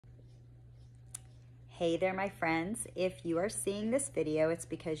Hey there, my friends. If you are seeing this video, it's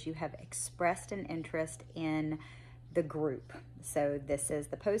because you have expressed an interest in the group. So this is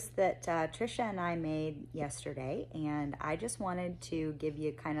the post that Trisha and I made yesterday, and I just wanted to give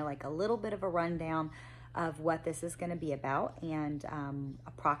you kind of like a little bit of a rundown of what this is going to be about, and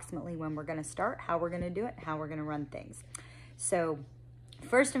approximately when we're going to start, how we're going to do it, how we're going to run things. So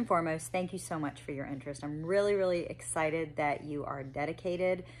first and foremost, thank you so much for your interest. I'm really, really excited that you are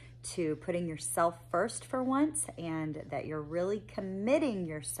dedicated to putting yourself first for once, and that you're really committing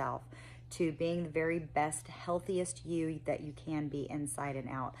yourself to being the very best, healthiest you that you can be inside and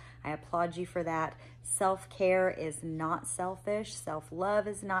out. I applaud you for that. Self-care is not selfish. Self-love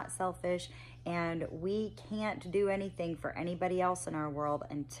is not selfish. And we can't do anything for anybody else in our world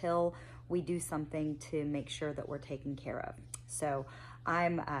until we do something to make sure that we're taken care of. So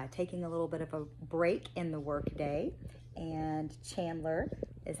I'm taking a little bit of a break in the work day, and Chandler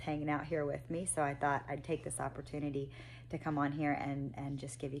is hanging out here with me. So I thought I'd take this opportunity to come on here and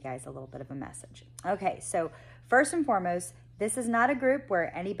just give you guys a little bit of a message. Okay, so first and foremost, this is not a group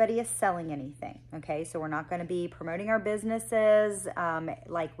where anybody is selling anything, okay? So we're not gonna be promoting our businesses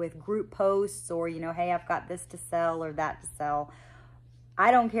like with group posts or, you know, hey, I've got this to sell or that to sell. I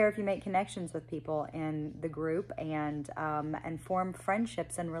don't care if you make connections with people in the group and form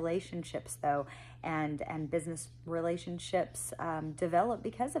friendships and relationships though, and business relationships develop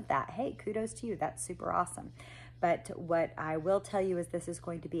because of that. Hey, kudos to you, that's super awesome. But what I will tell you is this is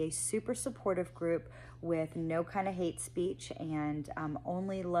going to be a super supportive group with no kind of hate speech, and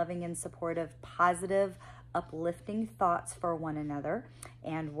only loving and supportive, positive, uplifting thoughts for one another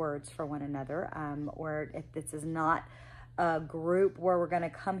and words for one another. Or if this is not a group where we're going to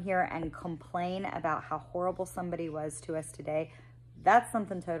come here and complain about how horrible somebody was to us today. That's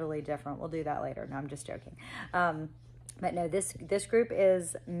something totally different. We'll do that later. No, I'm just joking. But no, this group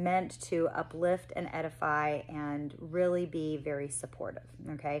is meant to uplift and edify and really be very supportive,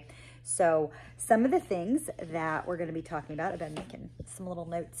 okay? So some of the things that we're going to be talking about, I've been making some little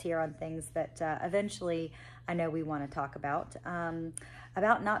notes here on things that eventually I know we want to talk about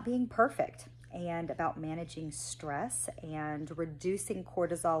not being perfect, and about managing stress and reducing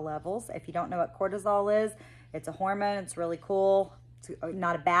cortisol levels. If you don't know what cortisol is, it's a hormone. It's really cool. It's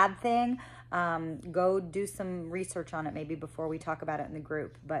not a bad thing. Go do some research on it maybe before we talk about it in the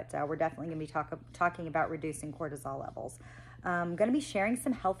group, but we're definitely gonna be talking about reducing cortisol levels. I'm gonna be sharing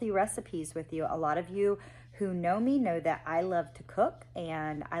some healthy recipes with you. A lot of you who know me know that I love to cook,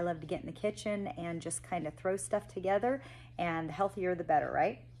 and I love to get in the kitchen and just kind of throw stuff together, and the healthier the better,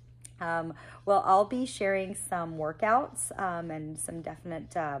 right? Well, I'll be sharing some workouts and some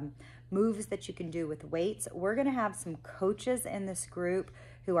definite moves that you can do with weights. We're going to have some coaches in this group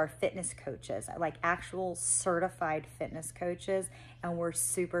who are fitness coaches, like actual certified fitness coaches, and we're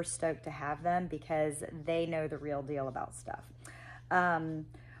super stoked to have them because they know the real deal about stuff.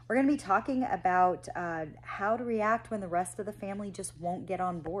 We're going to be talking about how to react when the rest of the family just won't get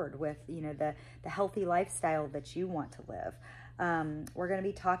on board with, you know, the healthy lifestyle that you want to live. We're going to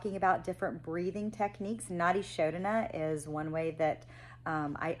be talking about different breathing techniques. Nadi Shodhana is one way that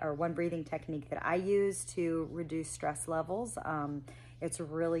one breathing technique that I use to reduce stress levels. It's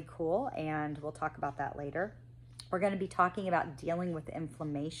really cool, and we'll talk about that later. We're going to be talking about dealing with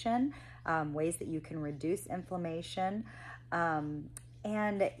inflammation, ways that you can reduce inflammation,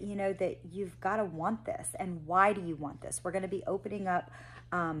 and you know that you've got to want this, and why do you want this? We're going to be opening up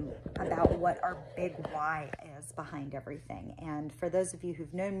about what our big why is behind everything. And for those of you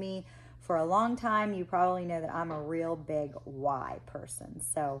who've known me for a long time, you probably know that I'm a real big why person.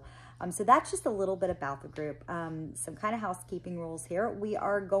 So so that's just a little bit about the group. Some kind of housekeeping rules here. We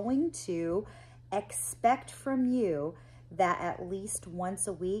are going to expect from you that at least once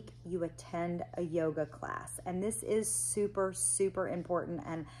a week you attend a yoga class. And this is super, super important.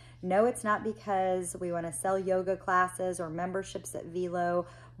 And no, it's not because we want to sell yoga classes or memberships at Velo,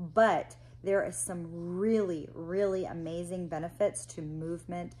 but there is some really, really amazing benefits to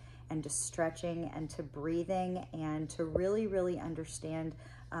movement and to stretching and to breathing, and to really, really understand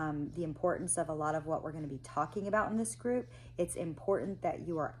the importance of a lot of what we're going to be talking about in this group. It's important that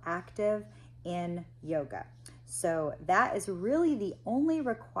you are active in yoga. So that is really the only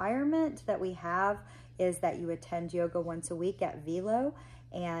requirement that we have, is that you attend yoga once a week at Velo.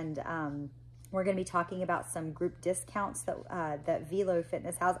 And we're going to be talking about some group discounts that Velo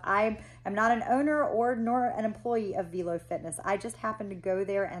Fitness has. I am not an owner nor an employee of Velo Fitness. I just happen to go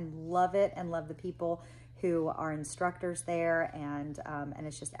there and love it, and love the people who are instructors there, and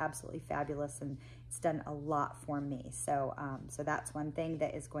it's just absolutely fabulous, and it's done a lot for me. So so that's one thing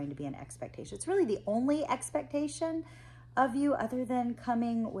that is going to be an expectation. It's really the only expectation of you, other than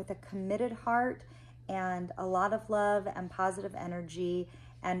coming with a committed heart and a lot of love and positive energy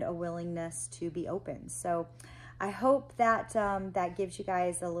and a willingness to be open. So I hope that that gives you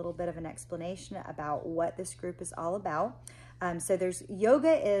guys a little bit of an explanation about what this group is all about. So there's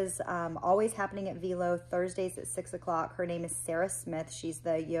yoga is always happening at Velo, Thursdays at 6 o'clock. Her name is Sarah Smith. She's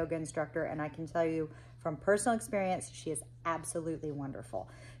the yoga instructor, and I can tell you from personal experience, she is absolutely wonderful.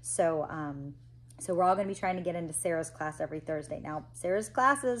 So, so we're all going to be trying to get into Sarah's class every Thursday. Now, Sarah's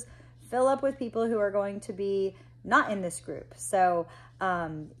classes fill up with people who are going to be not in this group. So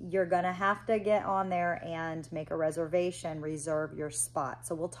you're going to have to get on there and make a reservation, reserve your spot.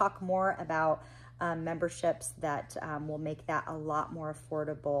 So we'll talk more about memberships that will make that a lot more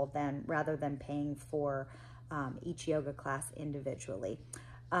affordable than rather than paying for each yoga class individually.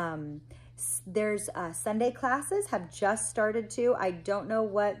 There's Sunday classes have just started too. I don't know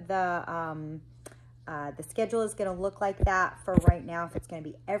what the schedule is going to look like that for right now, if it's going to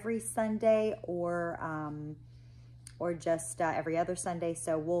be every Sunday or just every other Sunday.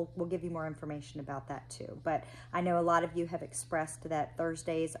 So we'll give you more information about that too. But I know a lot of you have expressed that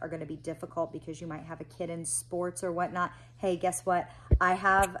Thursdays are going to be difficult because you might have a kid in sports or whatnot. Hey, guess what? I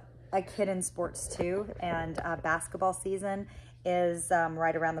have a kid in sports too, and basketball season is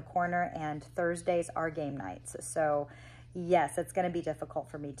right around the corner, and Thursdays are game nights. So yes, it's going to be difficult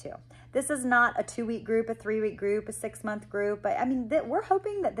for me too. This is not a 2-week group, a 3-week group, a 6-month group, but I mean, we're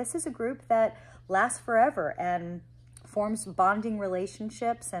hoping that this is a group that lasts forever and forms bonding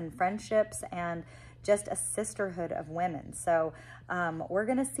relationships and friendships and just a sisterhood of women. So we're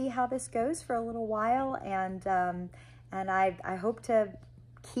going to see how this goes for a little while, and I hope to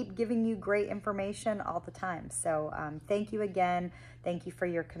keep giving you great information all the time. So thank you again. Thank you for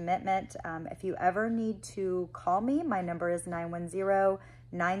your commitment. If you ever need to call me, my number is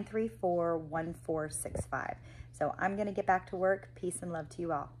 910-934-1465. So I'm going to get back to work. Peace and love to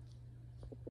you all.